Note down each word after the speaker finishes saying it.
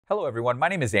Hello everyone, my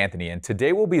name is Anthony and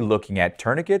today we'll be looking at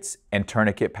tourniquets and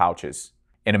tourniquet pouches.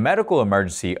 In a medical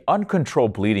emergency,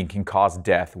 uncontrolled bleeding can cause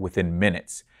death within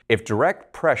minutes. If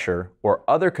direct pressure or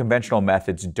other conventional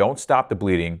methods don't stop the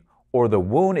bleeding, or the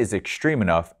wound is extreme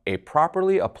enough, a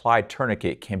properly applied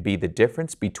tourniquet can be the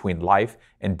difference between life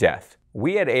and death.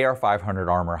 We at AR500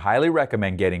 Armor highly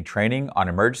recommend getting training on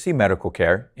emergency medical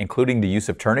care, including the use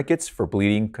of tourniquets for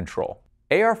bleeding control.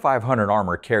 AR500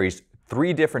 Armor carries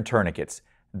 3 different tourniquets: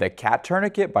 the CAT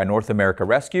tourniquet by North America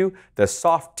Rescue, the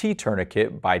Soft T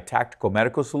tourniquet by Tactical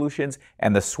Medical Solutions,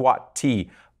 and the SWAT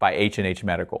T by H&H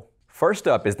Medical. First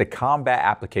up is the Combat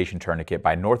Application Tourniquet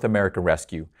by North America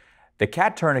Rescue. The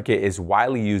CAT tourniquet is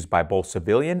widely used by both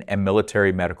civilian and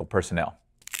military medical personnel.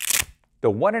 The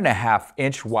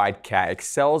 1.5-inch wide CAT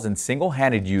excels in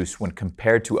single-handed use when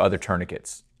compared to other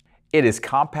tourniquets. It is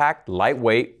compact,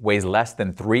 lightweight, weighs less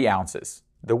than 3 ounces.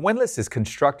 The windlass is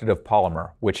constructed of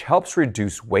polymer, which helps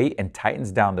reduce weight and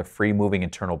tightens down the free-moving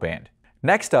internal band.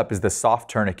 Next up is the Soft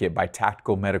Tourniquet by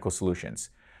Tactical Medical Solutions.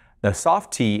 The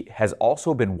Soft T has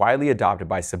also been widely adopted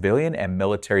by civilian and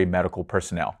military medical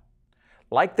personnel.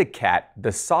 Like the CAT,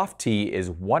 the Soft T is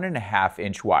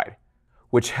 1.5-inch wide,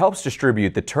 which helps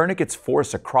distribute the tourniquet's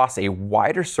force across a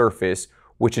wider surface,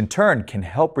 which in turn can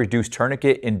help reduce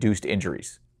tourniquet-induced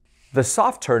injuries. The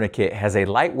Soft Tourniquet has a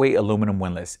lightweight aluminum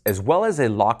windlass, as well as a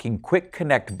locking quick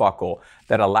connect buckle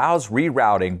that allows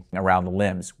rerouting around the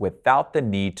limbs without the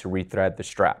need to rethread the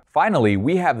strap. Finally,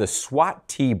 we have the SWAT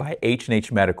T by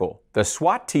H&H Medical. The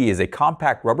SWAT T is a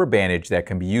compact rubber bandage that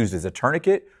can be used as a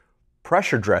tourniquet,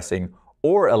 pressure dressing,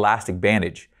 or elastic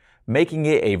bandage, making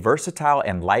it a versatile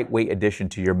and lightweight addition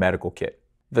to your medical kit.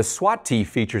 The SWAT T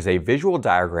features a visual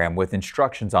diagram with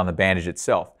instructions on the bandage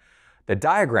itself. The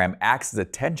diagram acts as a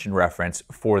tension reference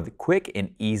for the quick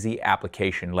and easy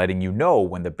application, letting you know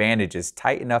when the bandage is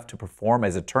tight enough to perform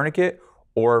as a tourniquet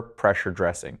or pressure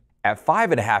dressing. At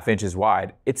 5.5 inches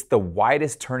wide, it's the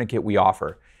widest tourniquet we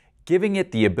offer, giving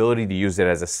it the ability to use it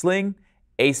as a sling,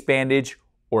 ace bandage,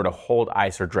 or to hold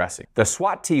ice or dressing. The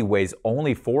SWAT T weighs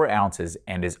only 4 ounces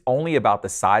and is only about the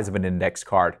size of an index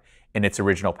card in its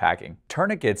original packing.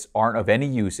 Tourniquets aren't of any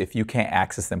use if you can't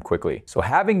access them quickly, so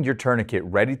having your tourniquet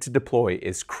ready to deploy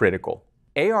is critical.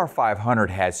 AR500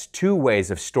 has 2 ways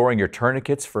of storing your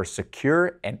tourniquets for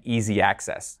secure and easy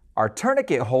access. Our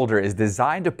tourniquet holder is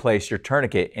designed to place your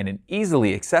tourniquet in an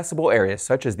easily accessible area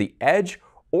such as the edge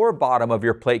or bottom of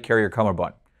your plate carrier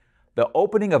cummerbund, the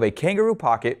opening of a kangaroo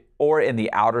pocket, or in the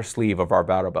outer sleeve of our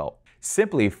battle belt.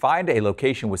 Simply find a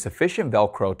location with sufficient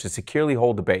Velcro to securely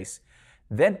hold the base.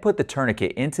 Then put the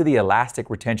tourniquet into the elastic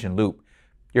retention loop.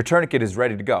 Your tourniquet is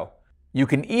ready to go. You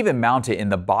can even mount it in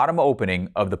the bottom opening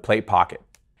of the plate pocket.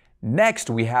 Next,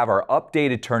 we have our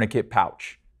updated tourniquet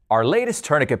pouch. Our latest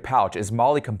tourniquet pouch is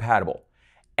MOLLE compatible,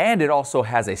 and it also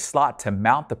has a slot to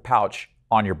mount the pouch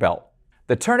on your belt.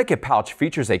 The tourniquet pouch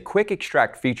features a quick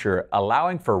extract feature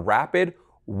allowing for rapid,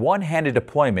 one-handed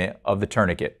deployment of the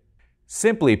tourniquet.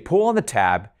 Simply pull on the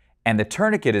tab and the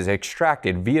tourniquet is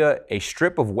extracted via a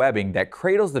strip of webbing that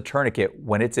cradles the tourniquet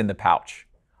when it's in the pouch.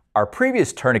 Our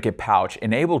previous tourniquet pouch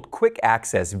enabled quick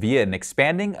access via an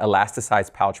expanding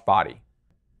elasticized pouch body.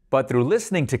 But through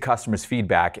listening to customers'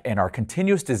 feedback and our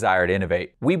continuous desire to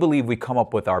innovate, we believe we come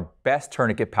up with our best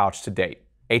tourniquet pouch to date.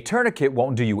 A tourniquet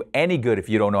won't do you any good if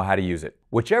you don't know how to use it.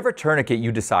 Whichever tourniquet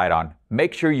you decide on,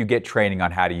 make sure you get training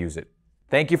on how to use it.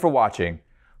 Thank you for watching.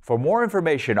 For more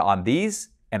information on these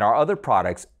and our other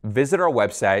products, visit our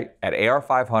website at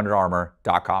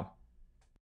ar500armor.com.